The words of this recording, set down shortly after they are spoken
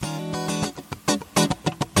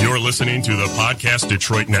You're listening to the Podcast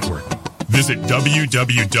Detroit Network. Visit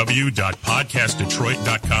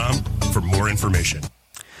www.podcastdetroit.com for more information.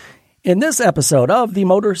 In this episode of the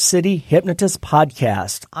Motor City Hypnotist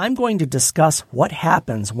Podcast, I'm going to discuss what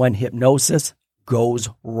happens when hypnosis goes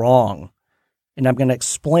wrong. And I'm going to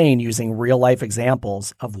explain using real-life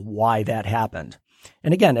examples of why that happened.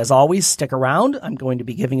 And again, as always, stick around. I'm going to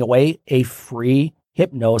be giving away a free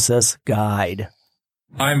hypnosis guide.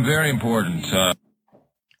 I'm very important.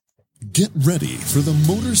 Get ready for the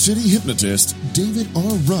Motor City Hypnotist, David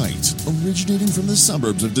R. Wright, originating from the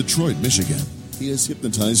suburbs of Detroit, Michigan. He has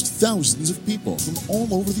hypnotized thousands of people from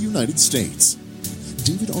all over the United States.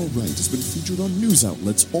 David R. Wright has been featured on news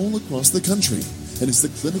outlets all across the country and is the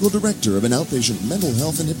clinical director of an outpatient mental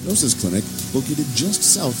health and hypnosis clinic located just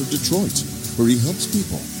south of Detroit, where he helps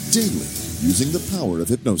people daily using the power of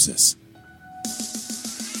hypnosis.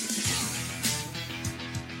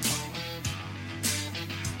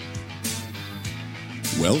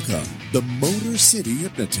 Welcome, the Motor City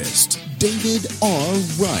Hypnotist, David R.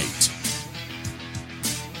 Wright.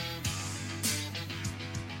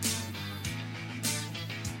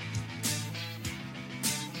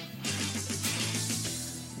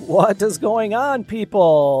 What is going on,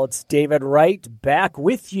 people? It's David Wright back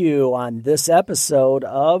with you on this episode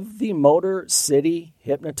of the Motor City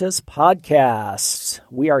Hypnotist Podcast.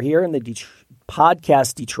 We are here in the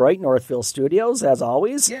Podcast Detroit Northville studios, as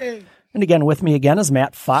always. Yay. And again, with me again is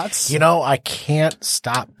Matt Fox. You know, I can't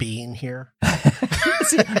stop being here.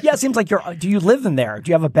 Yeah, it seems like do you live in there?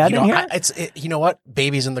 Do you have a bed in here? You know what?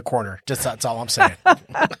 Baby's in the corner. Just that's all I'm saying.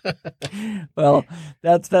 Well,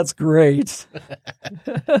 that's great.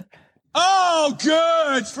 Oh,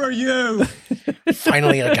 good for you.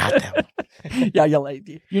 Finally, I got that. Yeah,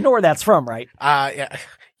 you know where that's from, right? Yeah.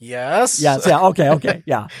 Yes. Yes. Yeah. Okay.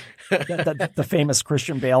 Yeah. The famous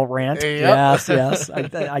Christian Bale rant. Yep. Yes.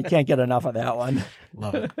 I can't get enough of that one.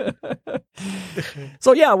 Love it.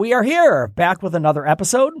 So yeah, we are here back with another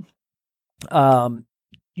episode.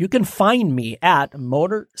 You can find me at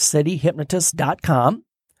motorcityhypnotist.com.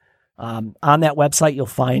 On that website, you'll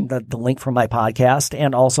find the link for my podcast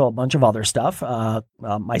and also a bunch of other stuff.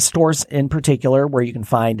 My stores in particular, where you can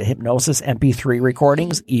find hypnosis MP3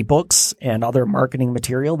 recordings, ebooks, and other marketing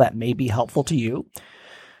material that may be helpful to you.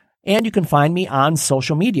 And you can find me on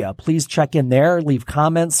social media. Please check in there, leave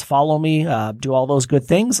comments, follow me, do all those good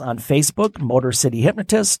things on Facebook, Motor City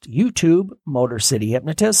Hypnotist, YouTube, Motor City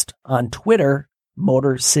Hypnotist, on Twitter,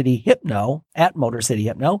 Motor City Hypno, at Motor City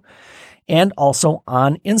Hypno, and also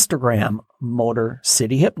on Instagram, Motor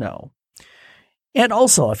City Hypno. And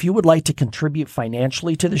also, if you would like to contribute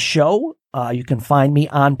financially to the show, you can find me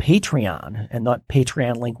on Patreon, and that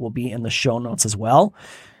Patreon link will be in the show notes as well.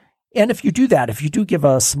 And if you do that, if you do give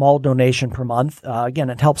a small donation per month, again,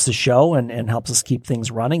 it helps the show and helps us keep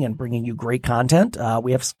things running and bringing you great content.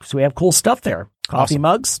 We have cool stuff there. Coffee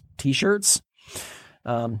mugs, T-shirts.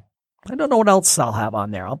 I don't know what else I'll have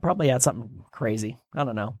on there. I'll probably add something crazy. I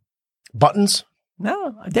don't know. Buttons?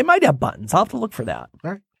 No, they might have buttons. I'll have to look for that.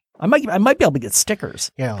 All right. I might be able to get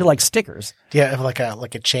stickers. Yeah. If you like stickers. Yeah, like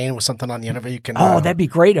a chain with something on the end of it. You can. Oh, that'd be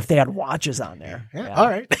great if they had watches on there. Yeah. All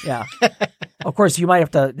right. Yeah. Of course, you might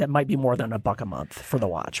have to. That might be more than $1 a month for the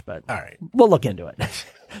watch, but all right, we'll look into it.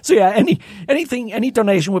 So yeah, any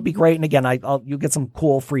donation would be great. And again, you'll get some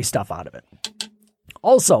cool free stuff out of it.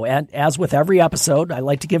 Also, and as with every episode, I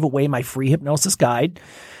like to give away my free hypnosis guide,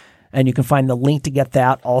 and you can find the link to get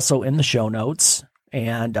that also in the show notes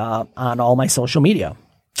and on all my social media.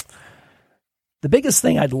 The biggest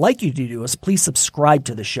thing I'd like you to do is please subscribe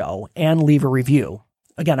to the show and leave a review.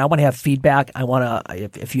 Again, I want to have feedback. I want to,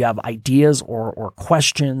 if you have ideas or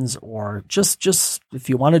questions or just if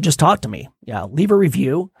you want to just talk to me, leave a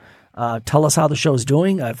review. Tell us how the show's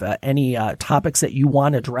doing. If any topics that you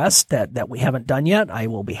want addressed that we haven't done yet, I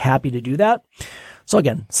will be happy to do that. So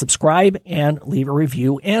again, subscribe and leave a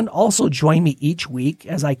review, and also join me each week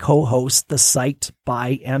as I co-host the Psyched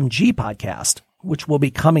by MG podcast, which will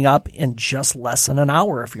be coming up in just less than an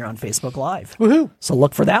hour if you're on Facebook Live. Woohoo! So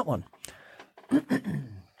look for that one.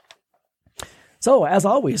 So, as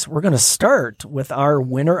always, we're going to start with our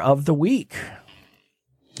winner of the week.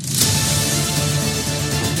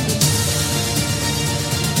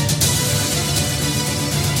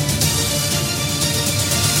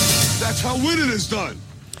 That's how winning is done.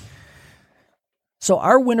 So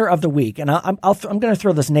our winner of the week, and I'm going to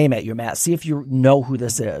throw this name at you, Matt. See if you know who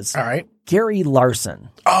this is. All right. Gary Larson.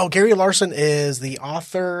 Oh, Gary Larson is the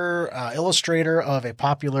author, illustrator of a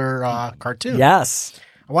popular cartoon. Yes.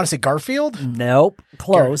 I want to say Garfield. Nope.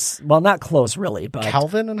 Close. Well, not close really, but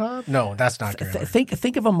Calvin and Hobbes? No, that's not Gary Larson.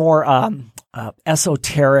 think of a more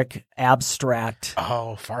esoteric, abstract.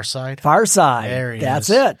 Oh, Far Side. Far Side. There he That's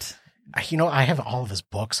is. it. I have all of his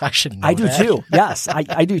books. I should know I do that. too. Yes,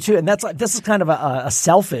 I do too. And this is kind of a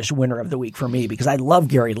selfish winner of the week for me because I love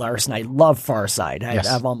Gary Larson. I love Far Side. I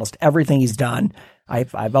have almost everything he's done.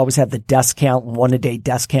 I've always had the desk count and 1-a-day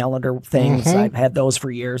desk calendar things. I've had those for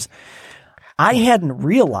years. I hadn't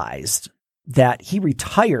realized that he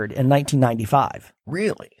retired in 1995.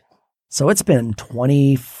 Really? So it's been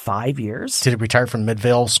 25 years. Did he retire from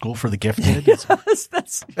Midvale School for the Gifted? Yes,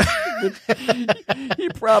 he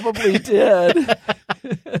probably did.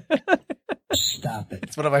 Stop it.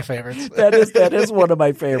 It's one of my favorites. That is one of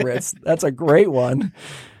my favorites. That's a great one.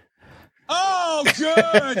 Oh,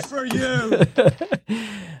 good for you.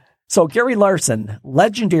 So Gary Larson,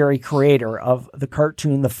 legendary creator of the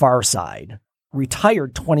cartoon The Far Side,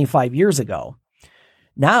 retired 25 years ago.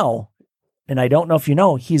 Now, and I don't know if you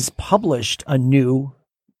know, he's published a new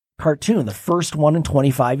cartoon, the first one in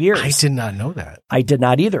 25 years. I did not know that. I did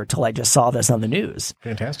not either till I just saw this on the news.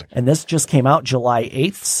 Fantastic. And this just came out July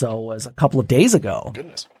 8th, so it was a couple of days ago.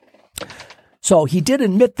 Goodness. So he did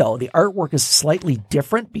admit, though, the artwork is slightly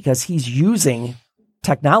different because he's using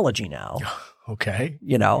technology now. Okay.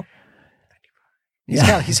 You know?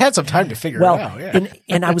 He's had some time to figure it out. Yeah.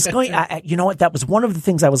 And I was going, you know what? That was one of the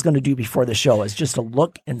things I was going to do before the show is just to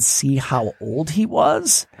look and see how old he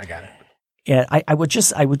was. I got it. And I would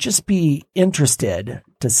just be interested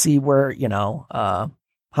to see where, how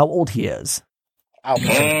old he is.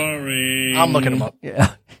 I'm looking him up.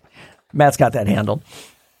 Yeah. Matt's got that handled.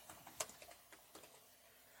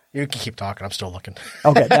 You can keep talking. I'm still looking.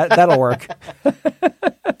 Okay. That'll work.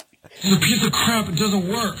 It's a piece of crap. It doesn't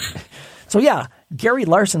work. So yeah, Gary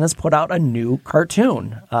Larson has put out a new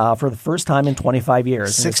cartoon for the first time in 25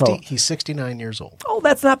 years. 60. He's 69 years old. Oh,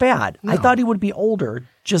 that's not bad. No. I thought he would be older,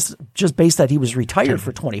 just based that he was retired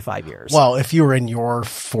for 25 years. Well, if you were in your late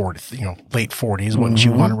 40s, wouldn't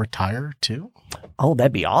you want to retire too? Oh,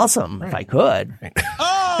 that'd be awesome if I could.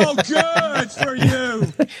 Oh, good for you.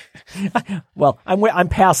 Well, I'm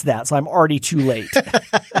past that, so I'm already too late.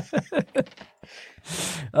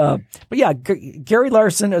 But yeah, Gary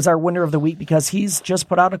Larson is our winner of the week because he's just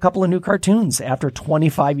put out a couple of new cartoons after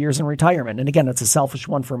 25 years in retirement. And again, it's a selfish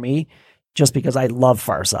one for me just because I love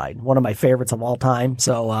Far Side, one of my favorites of all time.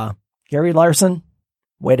 So, Gary Larson,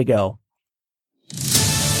 way to go.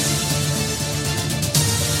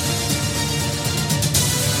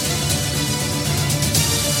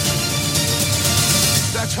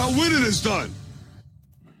 That's how winning is done.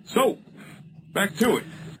 So, back to it.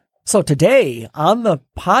 So today on the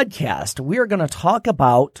podcast, we are going to talk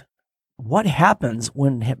about what happens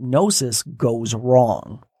when hypnosis goes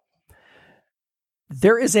wrong.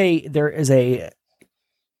 I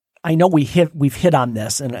know we've hit on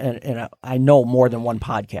this and I know more than one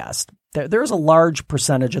podcast. There's a large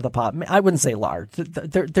percentage of the I wouldn't say large.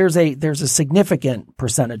 There's a significant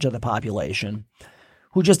percentage of the population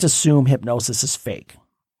who just assume hypnosis is fake.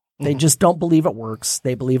 They just don't believe it works.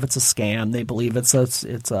 They believe it's a scam. They believe it's a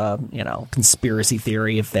conspiracy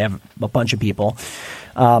theory if they have a bunch of people.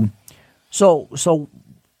 So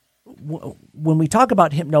when we talk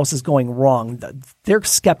about hypnosis going wrong, they're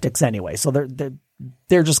skeptics anyway. So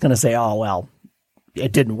they're just going to say, oh well,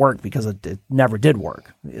 it didn't work because it never did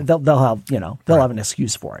work. They'll have an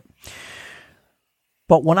excuse for it.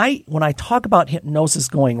 But when I talk about hypnosis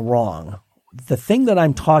going wrong, the thing that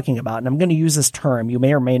I'm talking about, and I'm going to use this term, you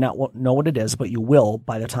may or may not know what it is, but you will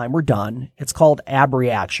by the time we're done. It's called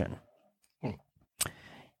abreaction.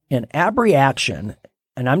 And abreaction,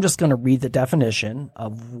 and I'm just going to read the definition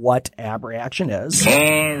of what abreaction is.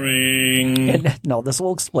 Boring. And, no, this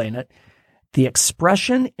will explain it. The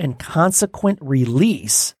expression and consequent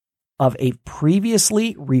release of a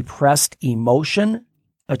previously repressed emotion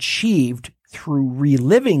achieved through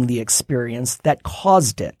reliving the experience that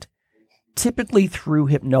caused it, typically through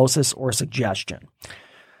hypnosis or suggestion.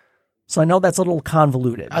 So I know that's a little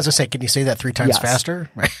convoluted. I was going to say, can you say that 3 times faster?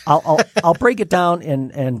 I'll break it down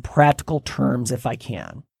in practical terms if I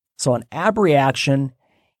can. So an abreaction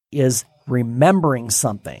is remembering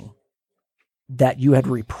something that you had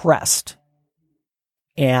repressed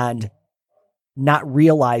and not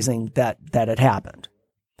realizing that it happened.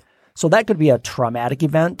 So that could be a traumatic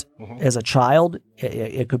event as a child.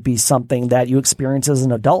 It could be something that you experience as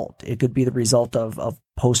an adult. It could be the result of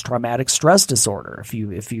post-traumatic stress disorder.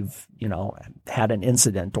 If you've had an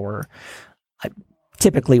incident, or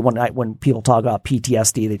typically when people talk about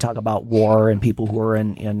PTSD, they talk about war and people who are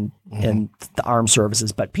in the armed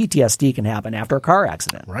services. But PTSD can happen after a car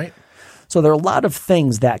accident. Right. So there are a lot of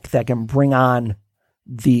things that can bring on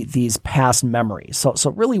these past memories. So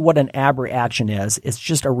really what an abreaction is, it's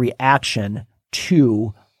just a reaction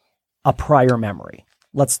to a prior memory.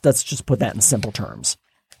 Let's just put that in simple terms.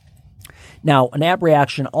 Now, an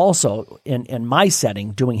abreaction also, in my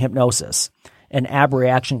setting, doing hypnosis, an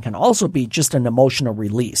abreaction can also be just an emotional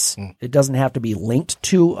release. It doesn't have to be linked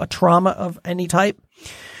to a trauma of any type.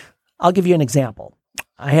 I'll give you an example.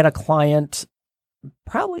 I had a client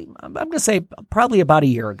probably about a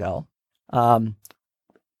year ago.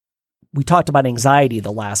 We talked about anxiety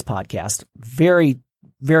the last podcast. Very,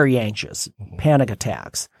 very anxious, panic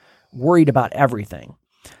attacks, worried about everything.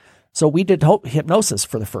 So we did hypnosis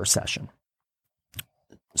for the first session.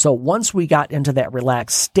 So once we got into that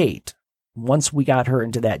relaxed state, once we got her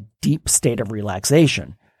into that deep state of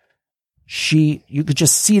relaxation, you could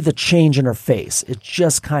just see the change in her face. It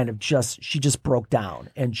just she just broke down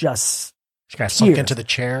and just she got sunk into the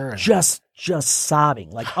chair and just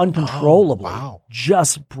sobbing like uncontrollably. Oh, wow.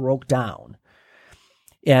 Just broke down.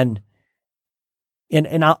 And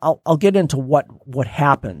I'll get into what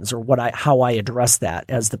happens or how I address that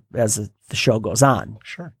as the show goes on.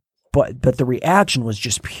 Sure. But the reaction was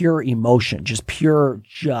just pure emotion, just pure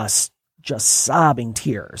just sobbing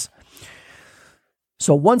tears.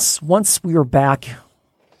 So once we were back,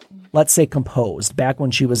 let's say composed, back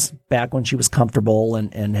when she was comfortable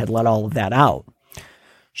and had let all of that out,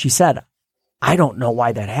 she said, I don't know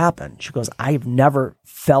why that happened. She goes, I've never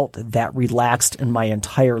felt that relaxed in my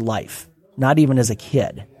entire life, not even as a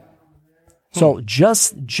kid. So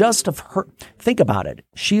just of her, think about it.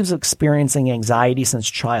 She was experiencing anxiety since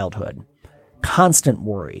childhood, constant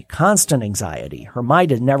worry, constant anxiety. Her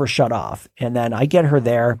mind had never shut off. And then I get her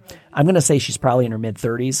there. I'm going to say she's probably in her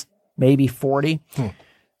mid-30s, maybe 40.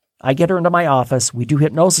 I get her into my office. We do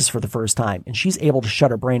hypnosis for the first time, and she's able to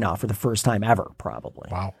shut her brain off for the first time ever, probably.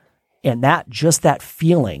 Wow. And that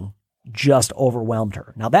feeling just overwhelmed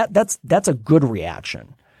her. Now that's a good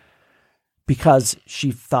reaction, because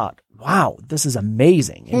she thought, wow, this is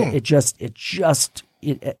amazing. And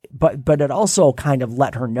but it also kind of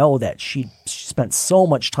let her know that she spent so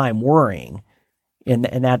much time worrying, and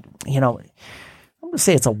that, I'm going to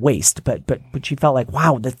say it's a waste, but she felt like,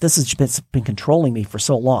 wow, that this has been controlling me for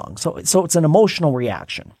so long. So it's an emotional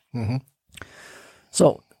reaction. Mm-hmm.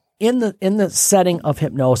 So in the setting of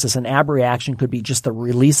hypnosis, an abreaction could be just the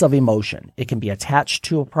release of emotion. It can be attached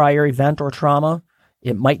to a prior event or trauma.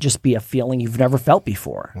 It might just be a feeling you've never felt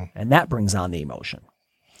before, and that brings on the emotion.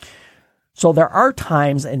 So there are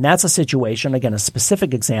times, and that's a situation, again, a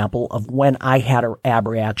specific example of when I had an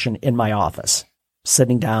abreaction in my office,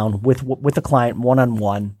 sitting down with a client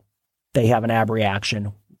one-on-one. They have an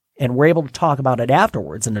abreaction, and we're able to talk about it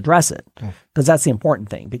afterwards and address it, because that's the important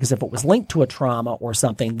thing. Because if it was linked to a trauma or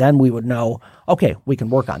something, then we would know, okay, we can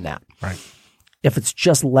work on that. Right. If it's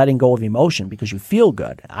just letting go of emotion because you feel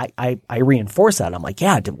good, I reinforce that. I'm like,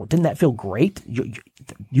 yeah, didn't that feel great?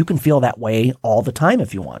 You can feel that way all the time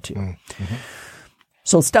if you want to. Mm-hmm.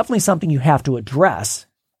 So it's definitely something you have to address,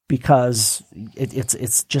 because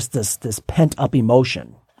it's just this pent up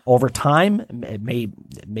emotion over time. It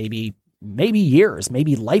maybe years,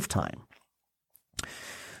 maybe lifetime.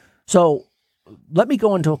 So let me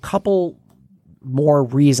go into a couple more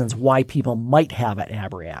reasons why people might have an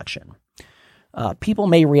abreaction. People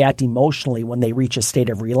may react emotionally when they reach a state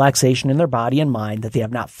of relaxation in their body and mind that they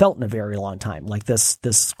have not felt in a very long time, like this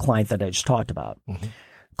client that I just talked about. Mm-hmm.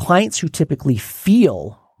 Clients who typically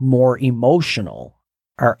feel more emotional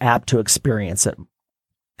are apt to experience it,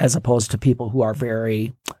 as opposed to people who are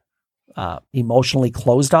very emotionally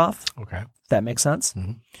closed off. Okay. If that makes sense.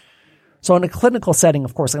 Mm-hmm. So in a clinical setting,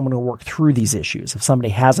 of course, I'm going to work through these issues. If somebody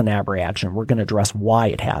has an abreaction, we're going to address why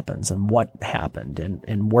it happens and what happened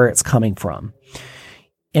and where it's coming from.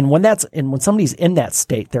 And when somebody's in that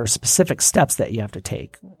state, there are specific steps that you have to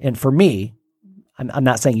take. And for me, I'm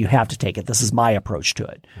not saying you have to take it. This is my approach to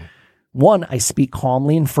it. One, I speak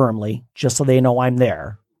calmly and firmly, just so they know I'm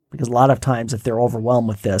there. Because a lot of times, if they're overwhelmed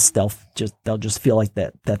with this, they'll just feel like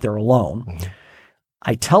that they're alone. Mm-hmm.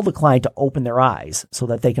 I tell the client to open their eyes so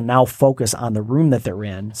that they can now focus on the room that they're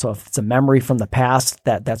in. So if it's a memory from the past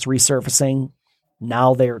that's resurfacing,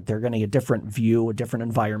 now they're getting a different view, a different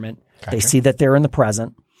environment. Gotcha. They see that they're in the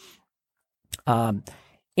present. And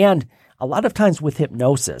a lot of times with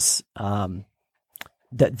hypnosis,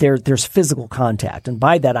 that there's physical contact. And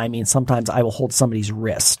by that, I mean, sometimes I will hold somebody's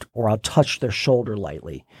wrist or I'll touch their shoulder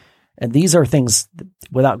lightly. And these are things,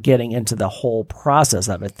 without getting into the whole process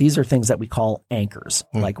of it, these are things that we call anchors.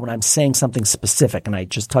 Like when I'm saying something specific and I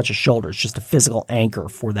just touch a shoulder, it's just a physical anchor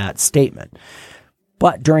for that statement.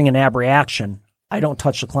 But during an abreaction, I don't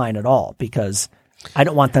touch the client at all, because I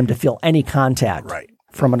don't want them to feel any contact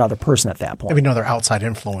from another person at that point. Maybe another outside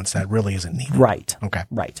influence that really isn't needed. Right. Okay.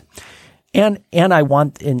 Right. And I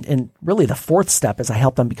want, and really the fourth step is I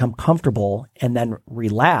help them become comfortable and then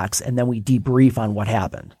relax, and then we debrief on what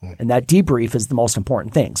happened. And that debrief is the most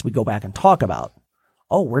important things. We go back and talk about,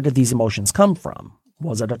 where did these emotions come from?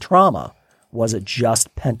 Was it a trauma? Was it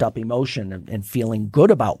just pent up emotion and feeling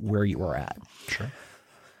good about where you were at? Sure.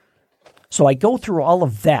 So I go through all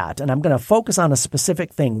of that, and I'm going to focus on a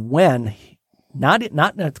specific thing when, not in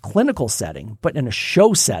a clinical setting, but in a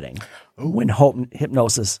show setting, when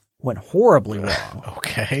hypnosis went horribly wrong.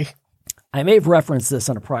 Okay. I may have referenced this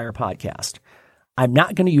on a prior podcast. I'm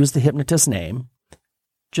not going to use the hypnotist name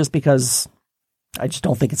just because I just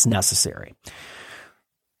don't think it's necessary.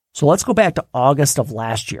 So let's go back to August of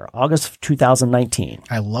last year, August of 2019.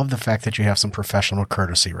 I love the fact that you have some professional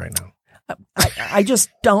courtcy right now. I just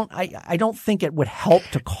don't. I don't think it would help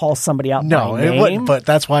to call somebody out. No, by name. it wouldn't. But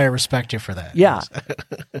that's why I respect you for that. Yeah,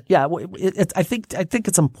 yeah. I think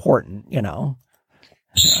it's important.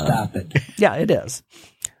 Stop it. Yeah, it is.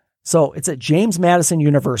 So it's at James Madison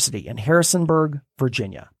University in Harrisonburg,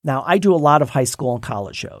 Virginia. Now I do a lot of high school and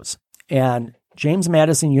college shows, and James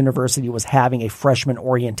Madison University was having a freshman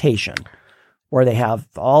orientation where they have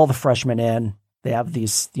all the freshmen in. They have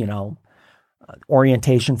these,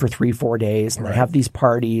 orientation for 3-4 days, and they have these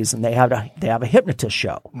parties, and they have a hypnotist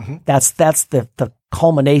show. Mm-hmm. That's the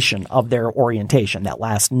culmination of their orientation that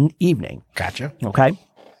last evening. Gotcha. Okay.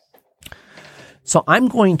 So I'm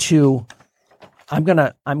just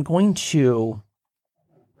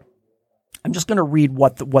going to read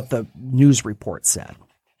what the news report said.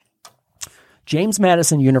 James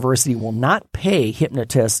Madison University will not pay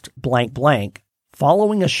hypnotist blank blank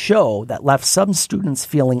following a show that left some students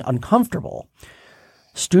feeling uncomfortable.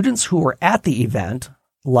 Students who were at the event,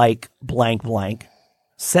 like blank blank,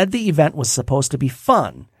 said the event was supposed to be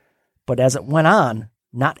fun, but as it went on,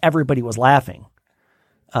 not everybody was laughing.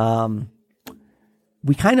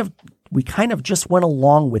 We kind of just went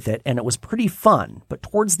along with it, and it was pretty fun, but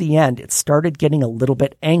towards the end, it started getting a little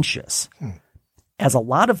bit anxious, as a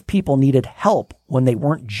lot of people needed help when they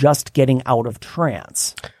weren't just getting out of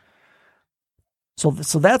trance. So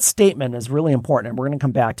that statement is really important, and we're going to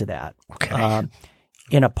come back to that. Okay.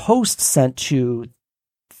 In a post sent to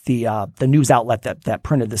the news outlet that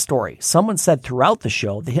printed the story, someone said throughout the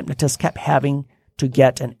show, the hypnotist kept having to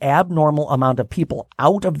get an abnormal amount of people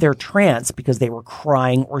out of their trance because they were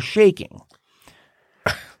crying or shaking.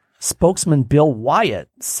 Spokesman Bill Wyatt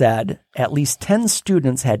said at least 10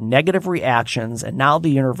 students had negative reactions, and now the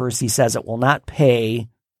university says it will not pay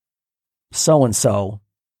so-and-so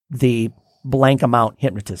the blank amount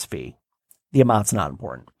hypnotist fee. The amount's not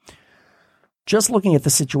important. Just looking at the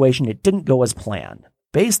situation, it didn't go as planned.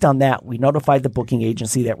 Based on that, we notified the booking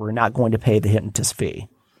agency that we're not going to pay the hypnotist fee.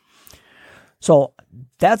 So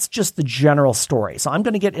that's just the general story. So I'm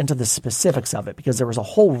going to get into the specifics of it because there was a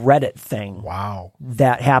whole Reddit thing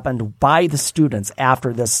that happened by the students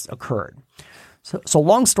after this occurred. So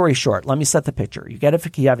long story short, let me set the picture. You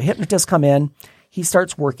have a hypnotist come in. He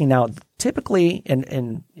starts working now. Typically,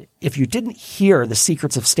 and if you didn't hear the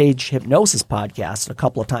Secrets of Stage Hypnosis podcast a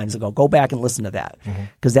couple of times ago, go back and listen to that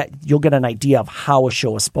because you'll get an idea of how a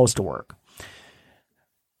show is supposed to work.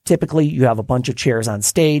 Typically, you have a bunch of chairs on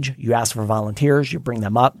stage. You ask for volunteers. You bring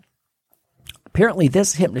them up. Apparently,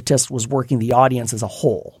 this hypnotist was working the audience as a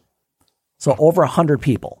whole. So over 100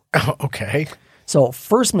 people. Okay. So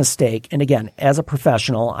first mistake, and again, as a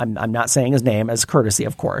professional, I'm not saying his name as courtesy,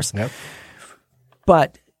 of course. Yep.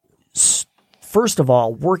 But first of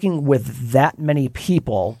all, working with that many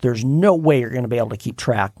people, there's no way you're going to be able to keep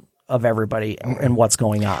track of everybody and what's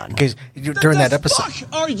going on. Because during that episode,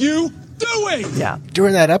 What are you doing? Yeah.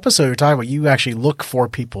 During that episode you're talking about, you actually look for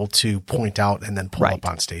people to point out and then pull Right. up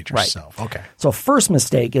on stage Right. yourself. Okay. So first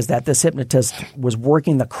mistake is that this hypnotist was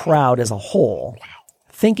working the crowd as a whole,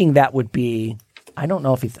 thinking that would be, I don't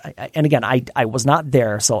know if he, and again, I was not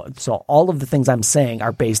there. So all of the things I'm saying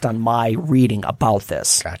are based on my reading about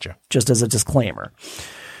this. Gotcha. Just as a disclaimer.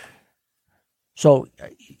 So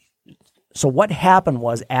what happened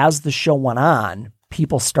was, as the show went on,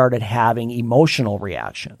 people started having emotional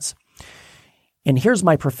reactions. And here's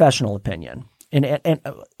my professional opinion. And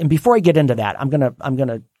before I get into that, I'm gonna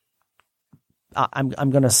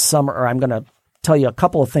tell you a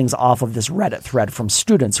couple of things off of this Reddit thread from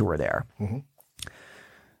students who were there. Mm-hmm.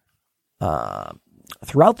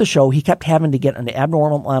 Throughout the show, he kept having to get an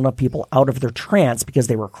abnormal amount of people out of their trance because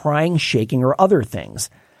they were crying, shaking, or other things.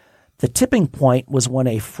 The tipping point was when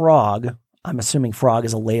a frog, I'm assuming frog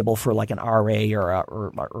is a label for like an RA or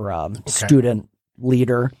a student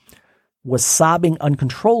leader, was sobbing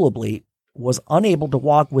uncontrollably was unable to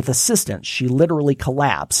walk with assistance. She literally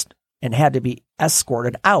collapsed and had to be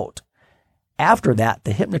escorted out. After that,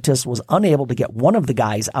 the hypnotist was unable to get one of the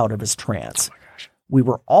guys out of his trance. Oh my gosh. We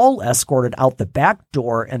were all escorted out the back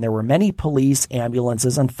door, and there were many police,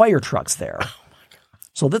 ambulances, and fire trucks there. Oh my God.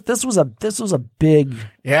 So this was a big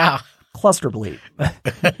cluster bleep.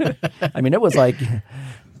 I mean, it was like,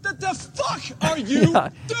 What the fuck are you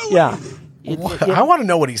doing? Yeah. I want to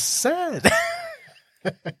know what he said.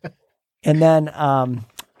 And then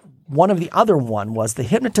one of the other one was the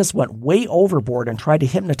hypnotist went way overboard and tried to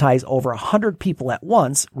hypnotize over 100 people at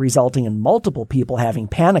once, resulting in multiple people having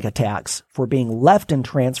panic attacks for being left in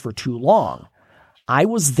trance for too long. I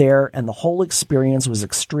was there, and the whole experience was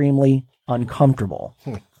extremely uncomfortable.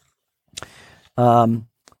 And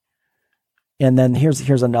then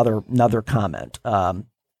here's another comment.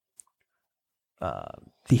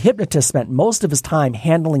 The hypnotist spent most of his time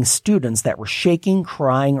handling students that were shaking,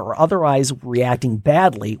 crying, or otherwise reacting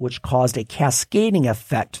badly, which caused a cascading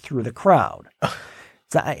effect through the crowd.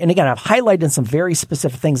 And again, I've highlighted some very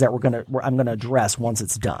specific things that I'm gonna address once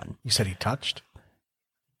it's done. You said he touched?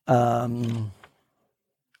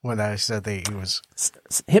 When I said he was...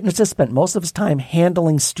 Hypnotist spent most of his time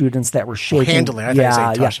handling students that were shaking. Handling. I thought you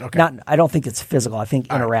said touched. Okay. I don't think it's physical. I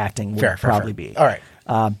think interacting would probably be. All right.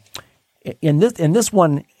 In this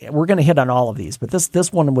one, we're going to hit on all of these, but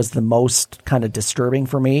this one was the most kind of disturbing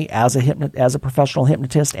for me as a professional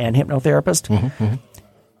hypnotist and hypnotherapist.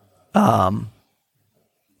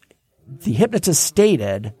 The hypnotist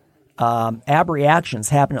stated ab reactions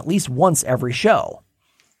happen at least once every show.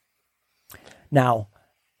 Now,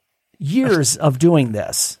 years of doing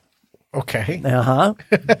this. Okay.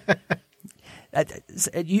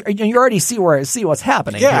 You already see what's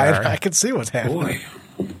happening. Yeah, here. I can see what's happening. Boy,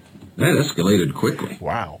 that escalated quickly.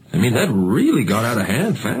 Wow. I mean, that really got out of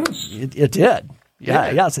hand fast. It did.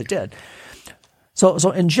 Yes, it did. So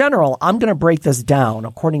in general, I'm going to break this down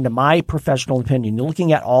according to my professional opinion. You're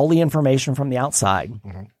looking at all the information from the outside.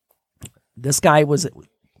 This guy was,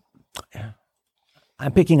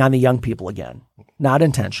 I'm picking on the young people again, not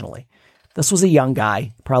intentionally. This was a young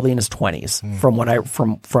guy, probably in his 20s,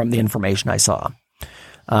 from the information I saw.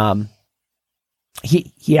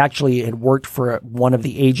 He actually had worked for one of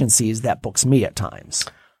the agencies that books me at times.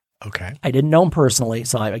 Okay. I didn't know him personally,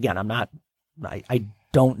 so I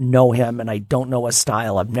don't know him, and I don't know his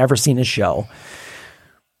style. I've never seen his show.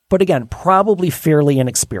 But again, probably fairly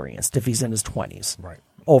inexperienced if he's in his 20s. Right.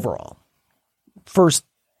 Overall. First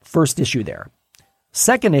issue there.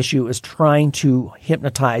 Second issue is trying to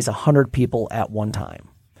hypnotize 100 people at one time.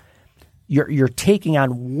 You're taking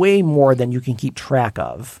on way more than you can keep track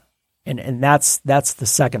of. And that's the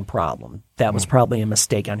second problem. That was probably a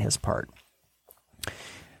mistake on his part.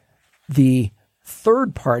 The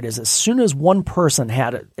third part is as soon as one person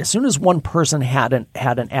had an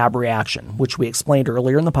ab reaction, which we explained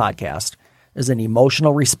earlier in the podcast, is an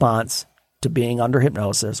emotional response to being under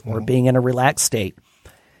hypnosis or being in a relaxed state,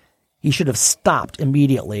 he should have stopped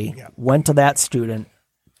immediately, went to that student,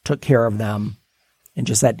 took care of them, and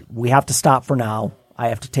just said, "We have to stop for now. I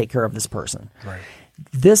have to take care of this person." Right.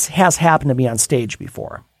 This has happened to me on stage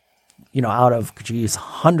before. Out of,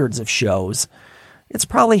 hundreds of shows, it's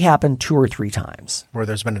probably happened 2 or 3 times. Where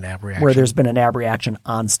there's been an ab reaction. Where there's been an ab reaction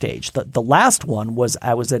on stage. The last one was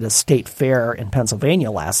I was at a state fair in Pennsylvania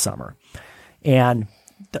last summer. And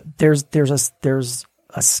there's a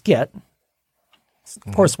skit.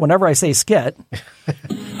 Of course, whenever I say skit.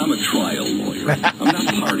 I'm a trial lawyer. I'm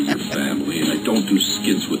not part of your family, and I don't do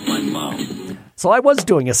skits with my mom. So I was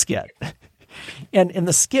doing a skit. And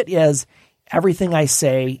the skit is everything I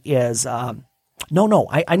say is I know.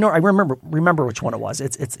 I remember which one it was.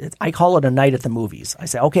 It's I call it a night at the movies. I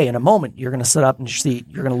say, okay, in a moment you're going to sit up and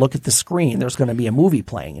you're going to look at the screen. There's going to be a movie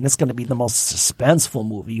playing, and it's going to be the most suspenseful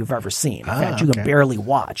movie you've ever seen. In fact, you can barely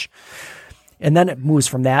watch. And then it moves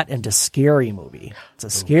from that into scary movie. It's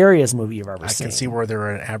the scariest movie you've ever seen. I can see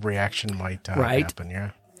where an ab reaction might happen.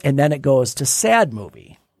 Yeah. And then it goes to sad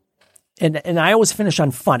movie. And I always finish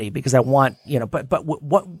on funny because I want, but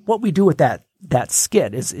what we do with that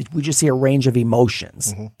skit is we just see a range of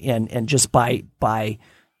emotions and just by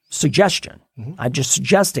suggestion, I'm just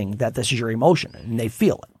suggesting that this is your emotion and they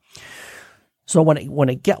feel it. So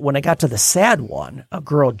when I got to the sad one, a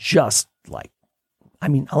girl just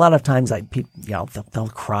a lot of times they'll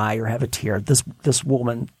cry or have a tear. This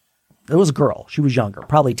woman, it was a girl, she was younger,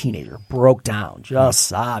 probably a teenager, broke down, just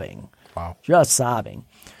sobbing. Wow. Just sobbing.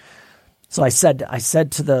 So I said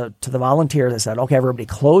to the volunteers, I said, okay, everybody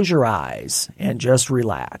close your eyes and just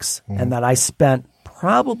relax. And then I spent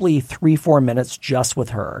probably 3-4 minutes just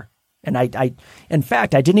with her And in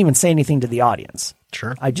fact, I didn't even say anything to the audience.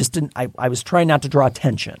 Sure. I just didn't, I was trying not to draw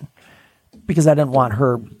attention because I didn't want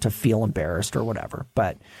her to feel embarrassed or whatever.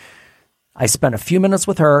 But I spent a few minutes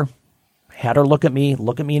with her, had her look at me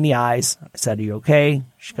in the eyes. I said, "Are you okay?"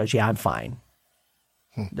 She goes, "Yeah, I'm fine."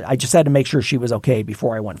 I just had to make sure she was okay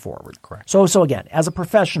before I went forward. Correct. So again, as a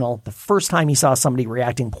professional, the first time he saw somebody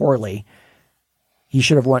reacting poorly, he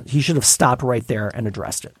should have stopped right there and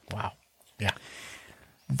addressed it. Wow. Yeah.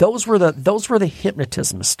 Those were the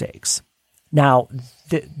hypnotist mistakes. Now,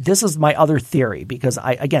 this is my other theory because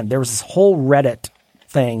there was this whole Reddit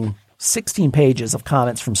thing, 16 pages of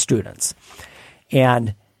comments from students.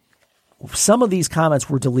 And some of these comments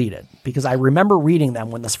were deleted because I remember reading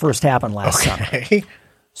them when this first happened last summer.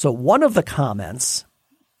 So one of the comments,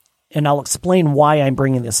 and I'll explain why I'm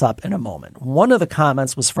bringing this up in a moment. One of the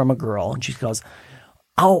comments was from a girl, and she goes,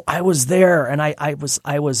 "Oh, I was there, and I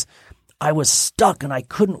was stuck, and I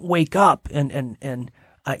couldn't wake up, and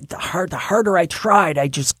the harder I tried, I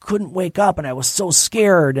just couldn't wake up, and I was so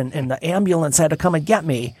scared, and the ambulance had to come and get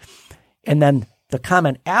me." And then the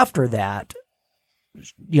comment after that,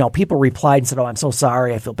 people replied and said, "Oh, I'm so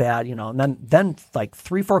sorry. I feel bad." And then like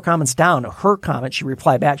 3-4 comments down, her comment, she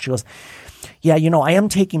replied back. She goes, "Yeah, I am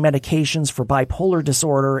taking medications for bipolar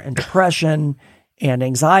disorder and depression and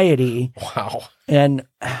anxiety." Wow. And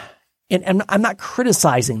I'm not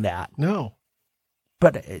criticizing that. No.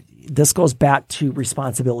 But this goes back to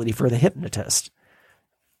responsibility for the hypnotist.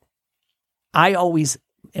 I always,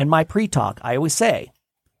 in my pre-talk, I always say,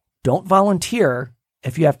 don't volunteer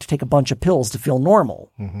if you have to take a bunch of pills to feel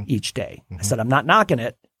normal each day. I said, I'm not knocking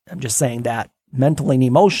it. I'm just saying that mentally and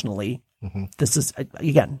emotionally, this is,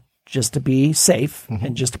 again, just to be safe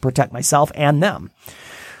and just to protect myself and them.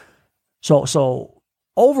 So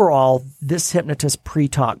overall, this hypnotist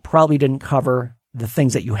pre-talk probably didn't cover the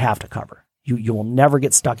things that you have to cover. You will never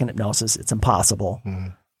get stuck in hypnosis. It's impossible.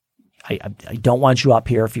 I don't want you up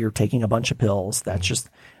here if you're taking a bunch of pills. That's just,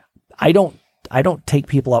 I don't take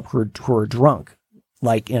people up who are drunk,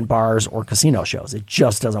 like in bars or casino shows. It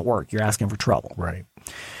just doesn't work. You're asking for trouble. Right.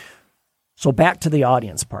 So back to the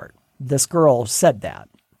audience part. This girl said that.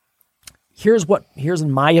 Here's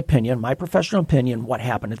in my opinion, my professional opinion, what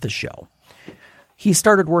happened at the show. He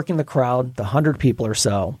started working the crowd, the 100 people or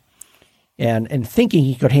so, and thinking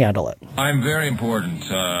he could handle it. I'm very important.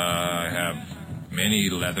 I have many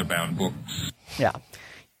leather-bound books. Yeah.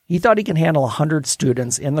 He thought he could handle 100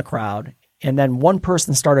 students in the crowd, and then one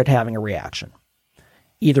person started having a reaction.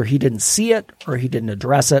 Either he didn't see it or he didn't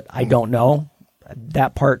address it. I don't know.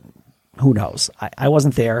 That part, who knows? I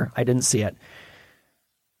wasn't there. I didn't see it.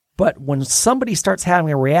 But when somebody starts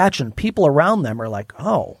having a reaction, people around them are like,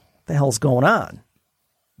 "Oh, what the hell's going on?"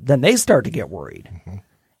 Then they start to get worried.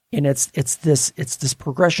 And it's this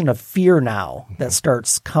progression of fear now that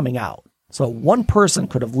starts coming out. So one person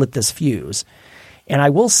could have lit this fuse. And I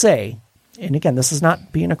will say, and again, this is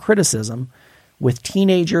not being a criticism, with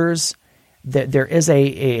teenagers, there is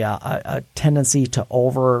a tendency to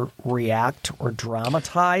overreact or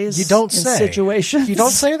dramatize situations. You don't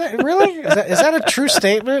say that? Really? Is that a true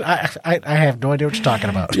statement? I have no idea what you're talking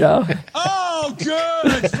about. Yeah. Oh,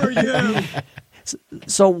 good for you.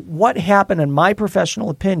 So what happened, in my professional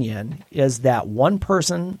opinion, is that one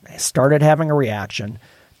person started having a reaction.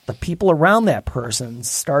 The people around that person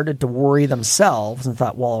started to worry themselves and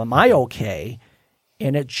thought, well, am I okay?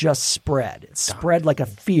 And it just spread. It spread like a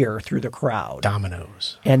fear through the crowd.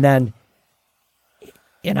 Dominoes. And then,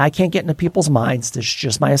 and I can't get into people's minds. This is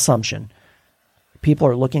just my assumption. People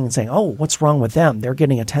are looking and saying, "Oh, what's wrong with them? They're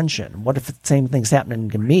getting attention. What if the same thing's happening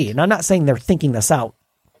to me?" And I'm not saying they're thinking this out,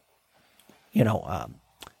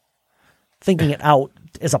 thinking it out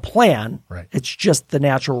as a plan. Right. It's just the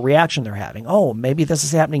natural reaction they're having. Oh, maybe this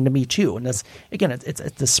is happening to me too. And this, again, it's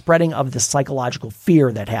the spreading of the psychological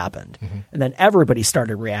fear that happened. And then everybody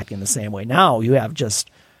started reacting the same way. Now you have just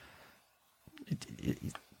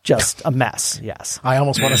a mess. Yes. I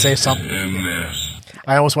almost want to say something.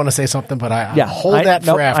 I almost want to say something, but I'll hold that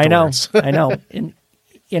for afterwards. I know.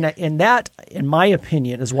 In that, in my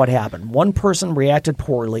opinion, is what happened. One person reacted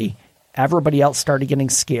poorly. Everybody else started getting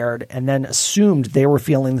scared and then assumed they were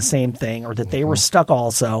feeling the same thing or that they were stuck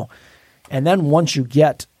also. And then once you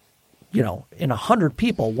get, in 100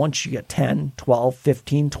 people, once you get 10, 12,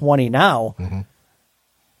 15, 20 now,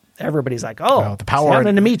 everybody's like, oh, the power it's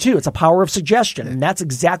happening to me too. It's a power of suggestion. And that's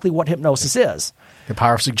exactly what hypnosis is. The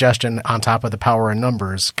power of suggestion on top of the power in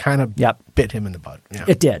numbers kind of bit him in the butt. Yeah.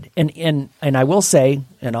 It did. And I will say,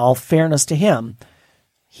 in all fairness to him,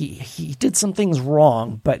 he did some things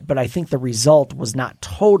wrong, but I think the result was not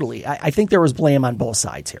totally. I think there was blame on both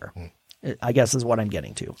sides here, I guess is what I'm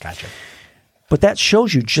getting to. Gotcha. But that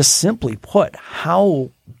shows you, just simply put, how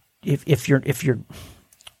if you're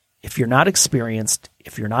not experienced,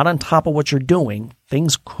 if you're not on top of what you're doing,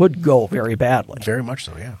 things could go very badly. Very much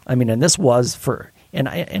so, yeah. I mean, and this was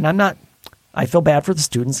I feel bad for the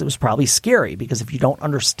students. It was probably scary because if you don't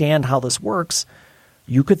understand how this works,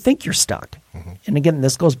 you could think you're stuck. Mm-hmm. And again,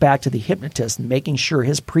 this goes back to the hypnotist making sure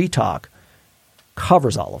his pre-talk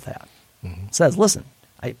covers all of that. Mm-hmm. It says, listen,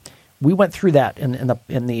 we went through that in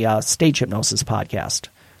the Stage Hypnosis podcast.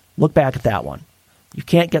 Look back at that one. You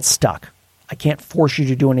can't get stuck. I can't force you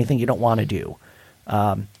to do anything you don't want to do.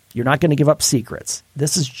 You're not going to give up secrets.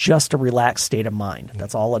 This is just a relaxed state of mind.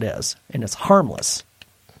 That's all it is. And it's harmless.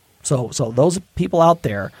 So those people out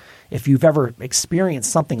there, if you've ever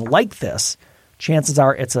experienced something like this, chances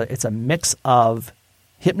are it's a mix of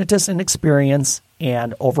hypnotist inexperience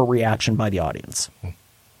and overreaction by the audience.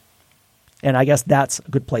 And I guess that's a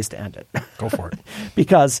good place to end it. Go for it.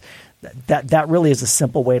 Because that really is a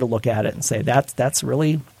simple way to look at it and say that's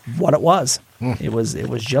really what it was. It was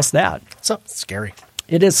just that. So scary.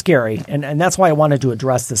 It is scary, and that's why I wanted to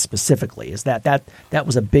address this specifically. Is that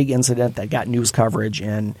was a big incident that got news coverage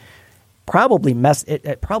and probably messed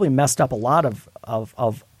up a lot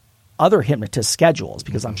of other hypnotist schedules,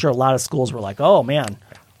 because I'm sure a lot of schools were like, oh man,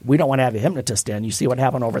 we don't want to have a hypnotist in. You see what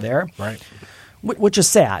happened over there, right? Which is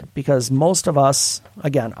sad, because most of us,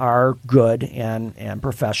 again, are good and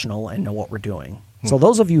professional and know what we're doing. So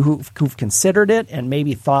those of you who've considered it and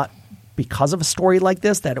maybe thought because of a story like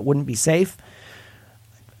this that it wouldn't be safe,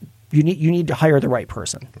 you need to hire the right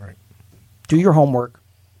person. Right. Do your homework.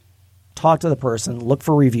 Talk to the person. Look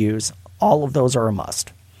for reviews. All of those are a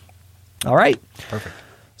must. All right. Perfect.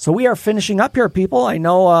 So we are finishing up here, people. I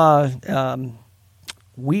know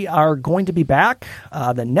we are going to be back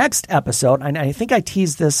the next episode. I think I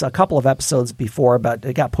teased this a couple of episodes before, but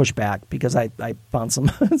it got pushed back because I found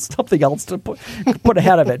something else to put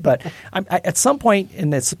ahead of it. But at some point,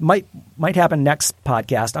 and this might happen next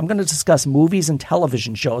podcast, I'm going to discuss movies and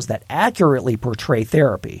television shows that accurately portray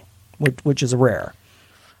therapy, which is rare.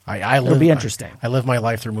 It'll be interesting. I live my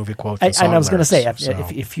life through movie quotes. And I was going to say,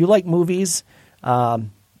 if you like movies,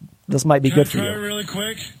 this might be good for you. Really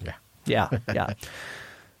quick. Yeah.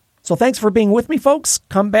 So thanks for being with me, folks.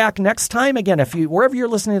 Come back next time. Again, wherever you're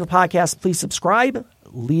listening to the podcast, please subscribe,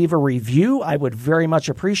 leave a review. I would very much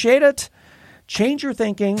appreciate it. Change your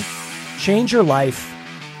thinking, change your life,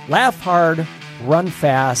 laugh hard, run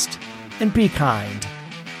fast, and be kind.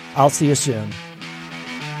 I'll see you soon.